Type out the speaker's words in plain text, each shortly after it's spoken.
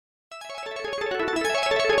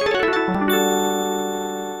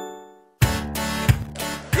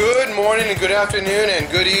morning and good afternoon and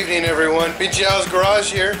good evening, everyone. PincheAls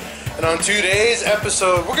Garage here, and on today's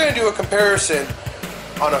episode we're going to do a comparison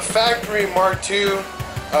on a factory Mark II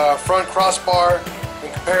front crossbar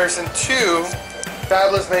in comparison to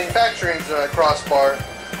Fabless Manufacturing's crossbar,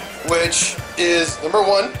 which is number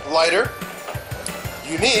one, lighter,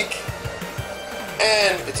 unique,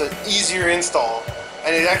 and it's an easier install,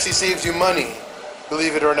 and it actually saves you money,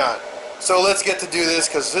 believe it or not. So let's get to do this,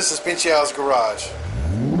 because this is PincheAls Garage.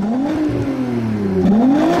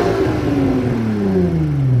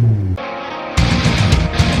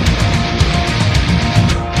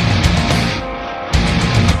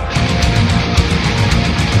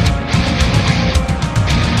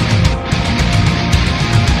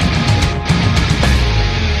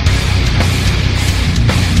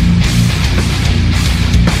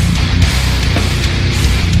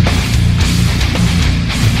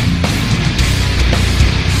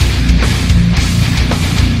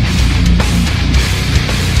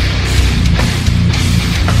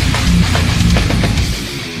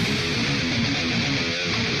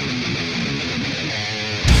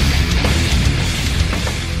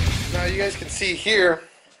 You guys can see here,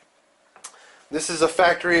 this is a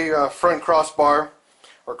factory front crossbar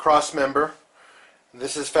or cross member.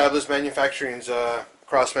 This is Fabless Manufacturing's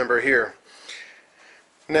cross member here.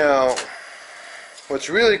 Now, what's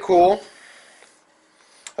really cool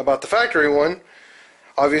about the factory one,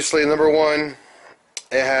 obviously number one,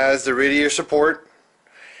 it has the radiator support,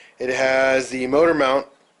 it has the motor mount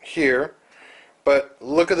here, but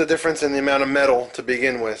look at the difference in the amount of metal to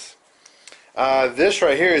begin with. This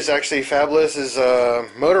right here is actually Fabless's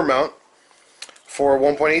motor mount for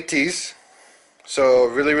 1.8Ts, so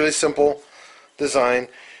really simple design.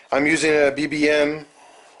 I'm using a BBM,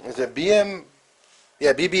 is it BM?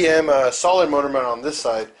 Yeah, BBM solid motor mount on this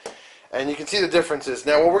side, and you can see the differences.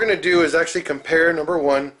 Now what we're going to do is actually compare, number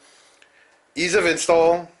one, ease of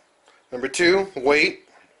install, number two, weight,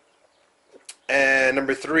 and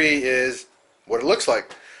number three is what it looks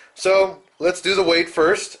like. So let's do the weight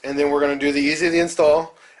first, and then we're going to do the ease of the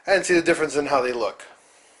install and see the difference in how they look.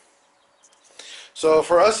 So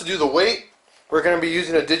for us to do the weight, we're going to be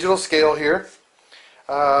using a digital scale here.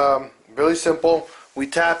 Really simple. We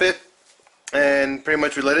tap it and pretty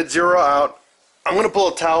much we let it zero out. I'm going to pull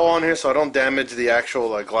a towel on here so I don't damage the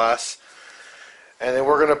actual glass. And then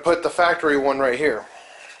we're going to put the factory one right here.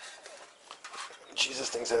 Jeez, this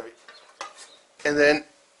thing's heavy. And then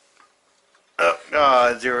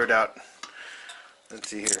it zeroed out. Let's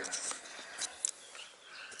see here.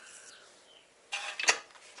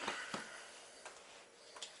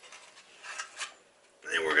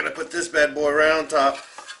 And then we're going to put this bad boy right on top.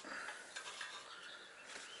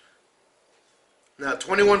 Now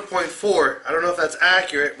 21.4, I don't know if that's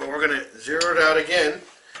accurate, but we're going to zero it out again,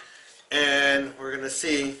 and we're going to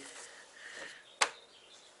see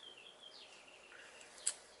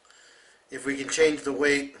if we can change the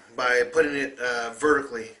weight by putting it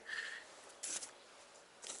vertically.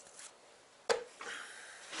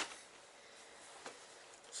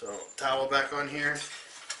 So towel back on here.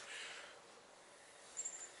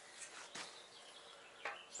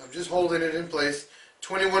 So I'm just holding it in place.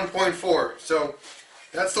 21.4. So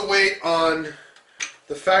that's the weight on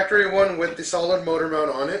the factory one with the solid motor mount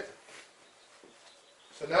on it.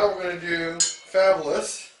 So now we're going to do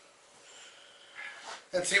Fabless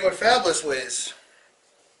and see what Fabless weighs.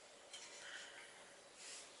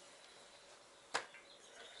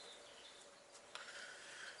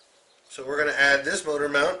 So we're going to add this motor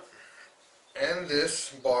mount and this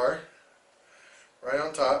bar right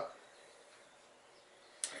on top.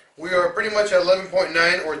 We are pretty much at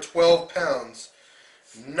 11.9 or 12 pounds.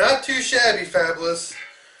 Not too shabby, Fabless.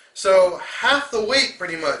 So half the weight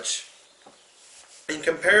pretty much in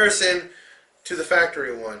comparison to the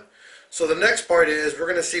factory one. So the next part is we're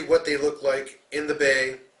going to see what they look like in the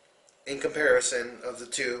bay in comparison of the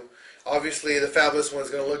two. Obviously the Fabless one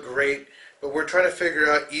is going to look great, but we're trying to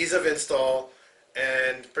figure out ease of install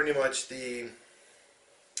and pretty much the,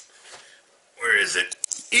 where is it?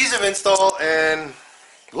 Ease of install and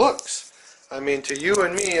looks. I mean, to you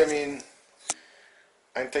and me, I mean,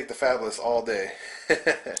 I can take the Fabless all day.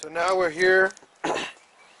 So now we're here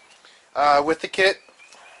with the kit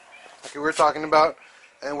like we were talking about,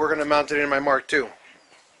 and we're going to mount it in my Mark II.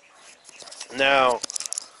 Now,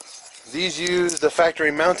 these use the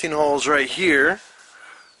factory mounting holes right here,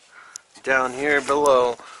 down here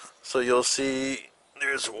below, so you'll see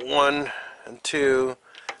there's 1 and 2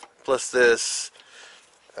 plus this.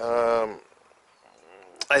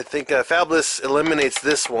 I think Fabless eliminates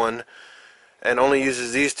this one and only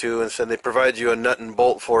uses these two, and so they provide you a nut and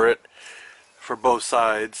bolt for it for both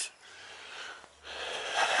sides.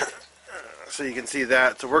 so you can see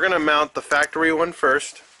that. So we're going to mount the factory one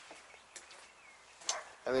first,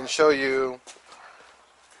 and then show you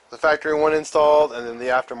the factory one installed and then the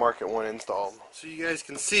aftermarket one installed. So you guys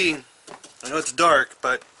can see, I know it's dark,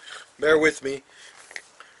 but bear with me.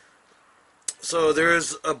 So there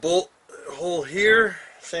is a bolt hole here,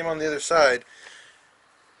 same on the other side.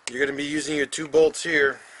 You're going to be using your 2 bolts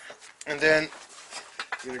here, and then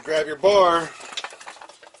you're going to grab your bar,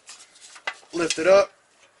 lift it up.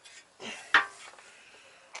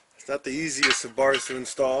 It's not the easiest of bars to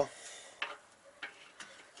install,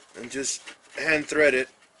 and just hand thread it.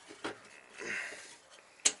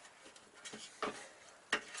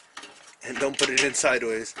 And don't put it in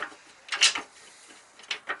sideways.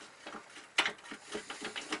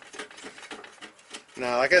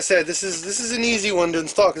 Now, like I said, this is an easy one to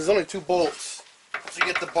install because there's only 2 bolts to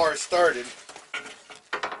get the bar started.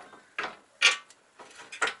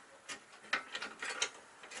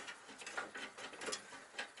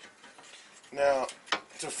 Now,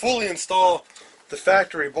 to fully install the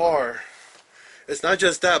factory bar, it's not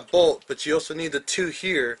just that bolt, but you also need the 2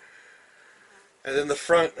 here, and then the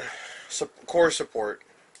front core support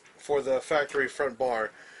for the factory front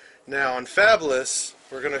bar. Now on Fabless,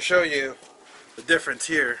 we're going to show you the difference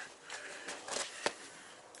here.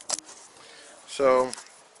 So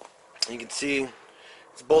you can see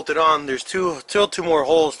it's bolted on. There's still two more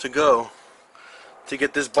holes to go to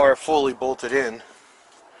get this bar fully bolted in.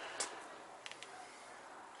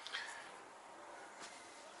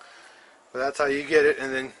 But that's how you get it,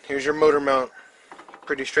 and then here's your motor mount.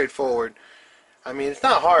 Pretty straightforward. I mean, it's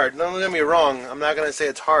not hard, don't get me wrong, I'm not going to say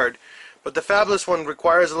it's hard, but the Fabless one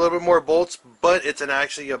requires a little bit more bolts, but it's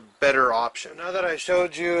actually a better option. Now that I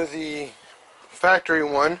showed you the factory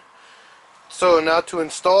one, so now to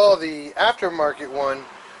install the aftermarket one,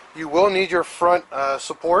 you will need your front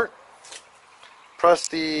support, plus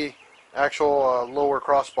the actual lower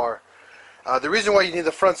crossbar. The reason why you need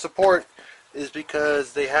the front support is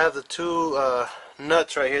because they have the 2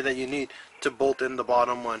 nuts right here that you need to bolt in the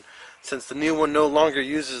bottom one. Since the new one no longer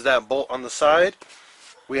uses that bolt on the side,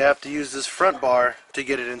 we have to use this front bar to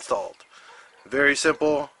get it installed. Very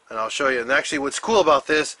simple, and I'll show you. And actually what's cool about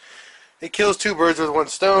this, it kills 2 birds with 1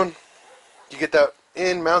 stone. You get that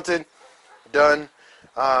in, mounted, done.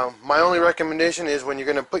 My only recommendation is when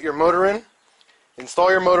you're going to put your motor in, install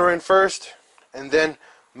your motor in first, and then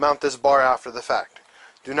mount this bar after the fact.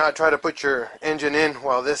 Do not try to put your engine in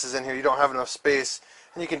while this is in here. You don't have enough space,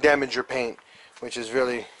 and you can damage your paint, which is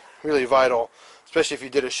really vital, especially if you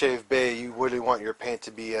did a shave bay. You really want your paint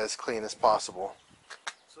to be as clean as possible.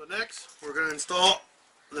 So next we're going to install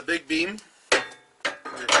the big beam,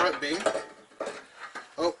 the front beam.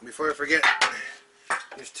 Oh, before I forget,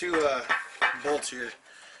 there's 2 bolts here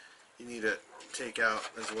you need to take out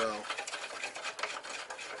as well.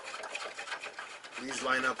 These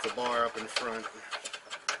line up the bar up in front.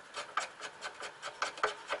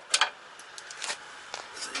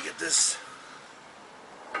 So you get this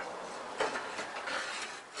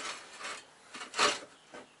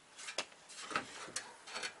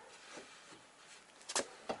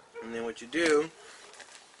and then what you do,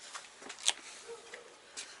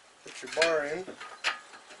 put your bar in,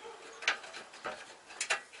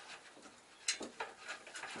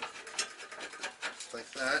 just like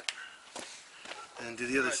that, and do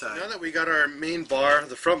the other side. Now that we got our main bar,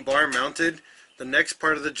 the front bar mounted, the next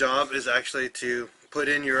part of the job is actually to put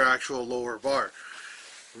in your actual lower bar.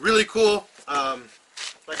 Really cool.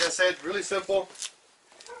 Like I said, really simple.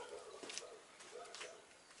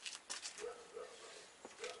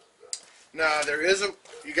 Now there is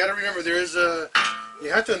you got to remember you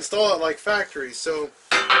have to install it like factory. So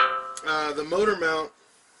the motor mount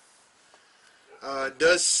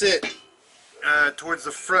does sit towards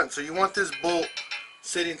the front. So you want this bolt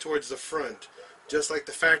sitting towards the front, just like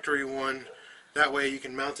the factory one. That way you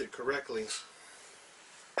can mount it correctly.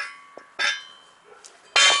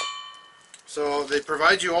 So they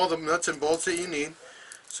provide you all the nuts and bolts that you need.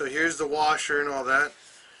 So here's the washer and all that.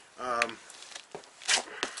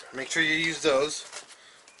 Make sure you use those.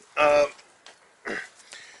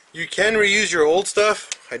 You can reuse your old stuff.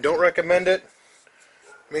 I don't recommend it.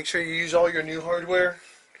 Make sure you use all your new hardware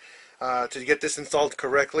to get this installed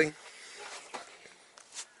correctly.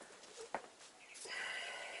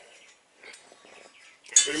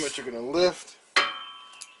 Pretty much you're going to lift,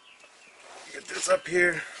 get this up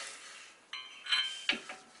here.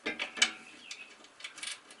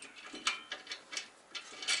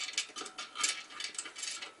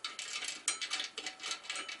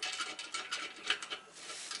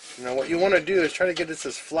 Now what you want to do is try to get this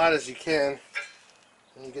as flat as you can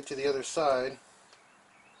when you get to the other side.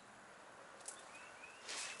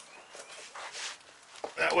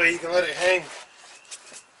 That way you can let it hang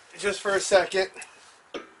just for a second.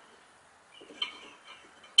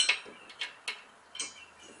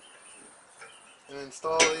 And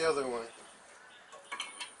install the other one.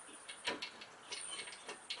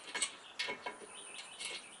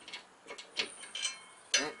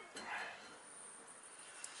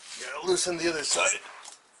 Gotta loosen the other side.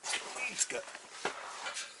 It's got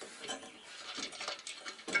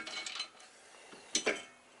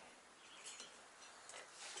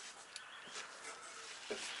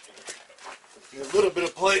a little bit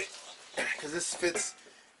of play because this fits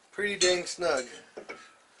pretty dang snug.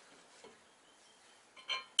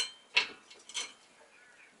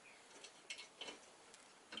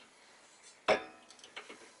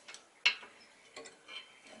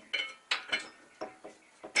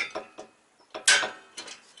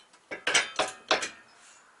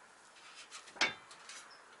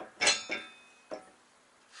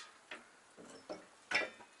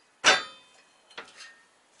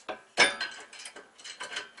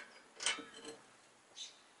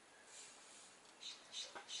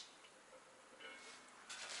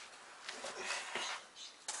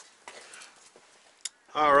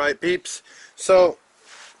 Alright peeps, so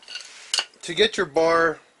to get your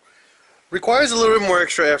bar requires a little bit more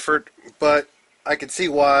extra effort, but I could see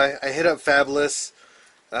why. I hit up Fabless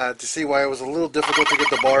to see why it was a little difficult to get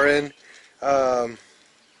the bar in.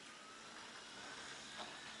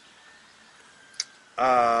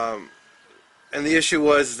 And the issue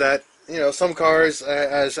was that, you know, some cars,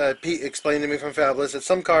 as Pete explained to me from Fabless, that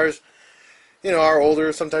some cars, you know, are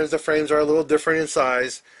older. Sometimes the frames are a little different in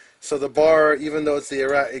size. So the bar, even though it's the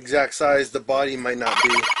exact size, the body might not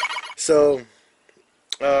be. So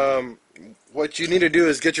what you need to do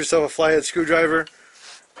is get yourself a flathead screwdriver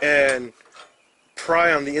and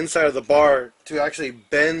pry on the inside of the bar to actually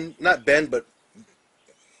bend, not bend, but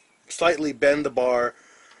slightly bend the bar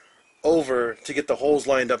over to get the holes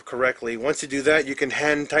lined up correctly. Once you do that, you can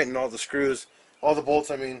hand tighten all the screws, all the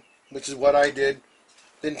bolts, I mean, which is what I did.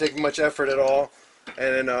 Didn't take much effort at all,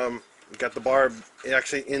 and then got the bar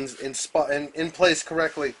actually in place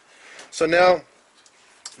correctly. So now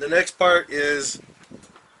the next part is,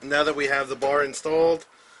 now that we have the bar installed,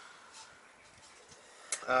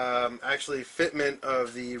 actually fitment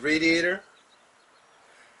of the radiator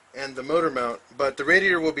and the motor mount. But the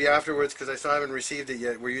radiator will be afterwards because I still haven't received it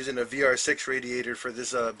yet. We're using a VR6 radiator for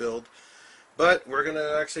this build. But we're going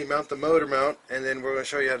to actually mount the motor mount, and then we're going to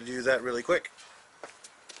show you how to do that really quick.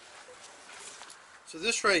 So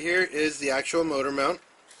this right here is the actual motor mount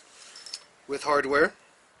with hardware.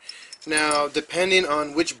 Now, depending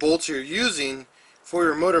on which bolts you're using for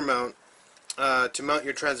your motor mount to mount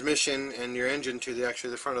your transmission and your engine to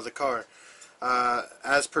the front of the car,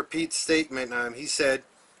 as per Pete's statement, he said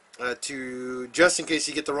to, just in case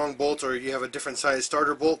you get the wrong bolts or you have a different size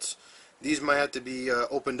starter bolts, these might have to be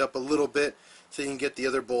opened up a little bit so you can get the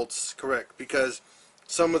other bolts correct, because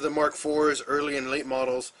some of the Mark IVs, early and late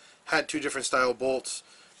models, had two different style bolts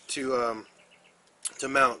to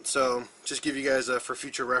mount. So just give you guys for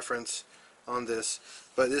future reference on this.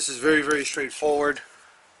 But this is very, very straightforward.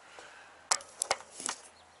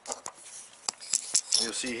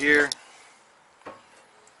 You'll see here,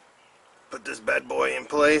 put this bad boy in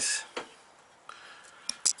place,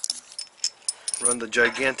 run the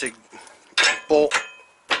gigantic bolt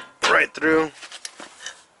right through.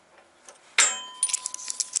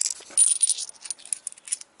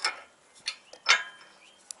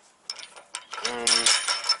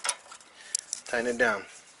 Tighten it down.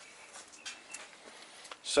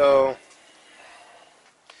 So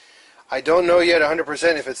I don't know yet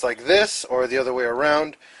 100% if it's like this or the other way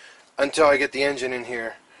around until I get the engine in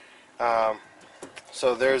here.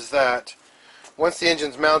 So there's that. Once the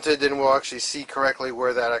engine's mounted, then we'll actually see correctly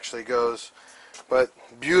where that actually goes. But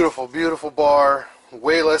beautiful, beautiful bar.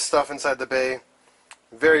 Way less stuff inside the bay.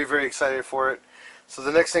 Very, very excited for it. So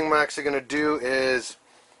the next thing I'm actually going to do is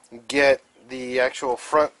get the actual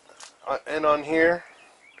front end on here.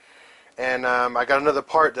 And I got another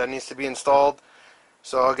part that needs to be installed.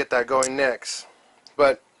 So I'll get that going next.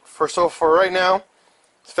 But for right now,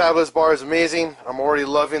 this Fabless bar is amazing. I'm already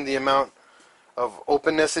loving the amount of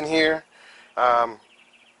openness in here. I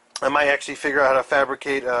might actually figure out how to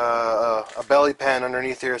fabricate a belly pan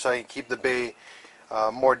underneath here so I can keep the bay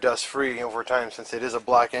more dust free over time, since it is a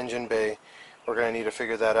black engine bay. We're going to need to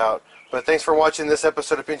figure that out. But thanks for watching this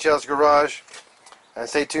episode of PincheAls Garage, and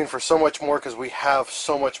stay tuned for so much more, because we have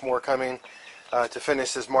so much more coming to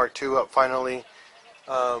finish this Mark II up finally.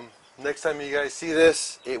 Next time you guys see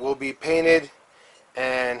this, it will be painted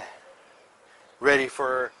and ready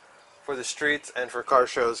for the streets and for car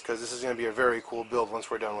shows, because this is going to be a very cool build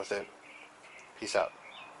once we're done with it. Peace out.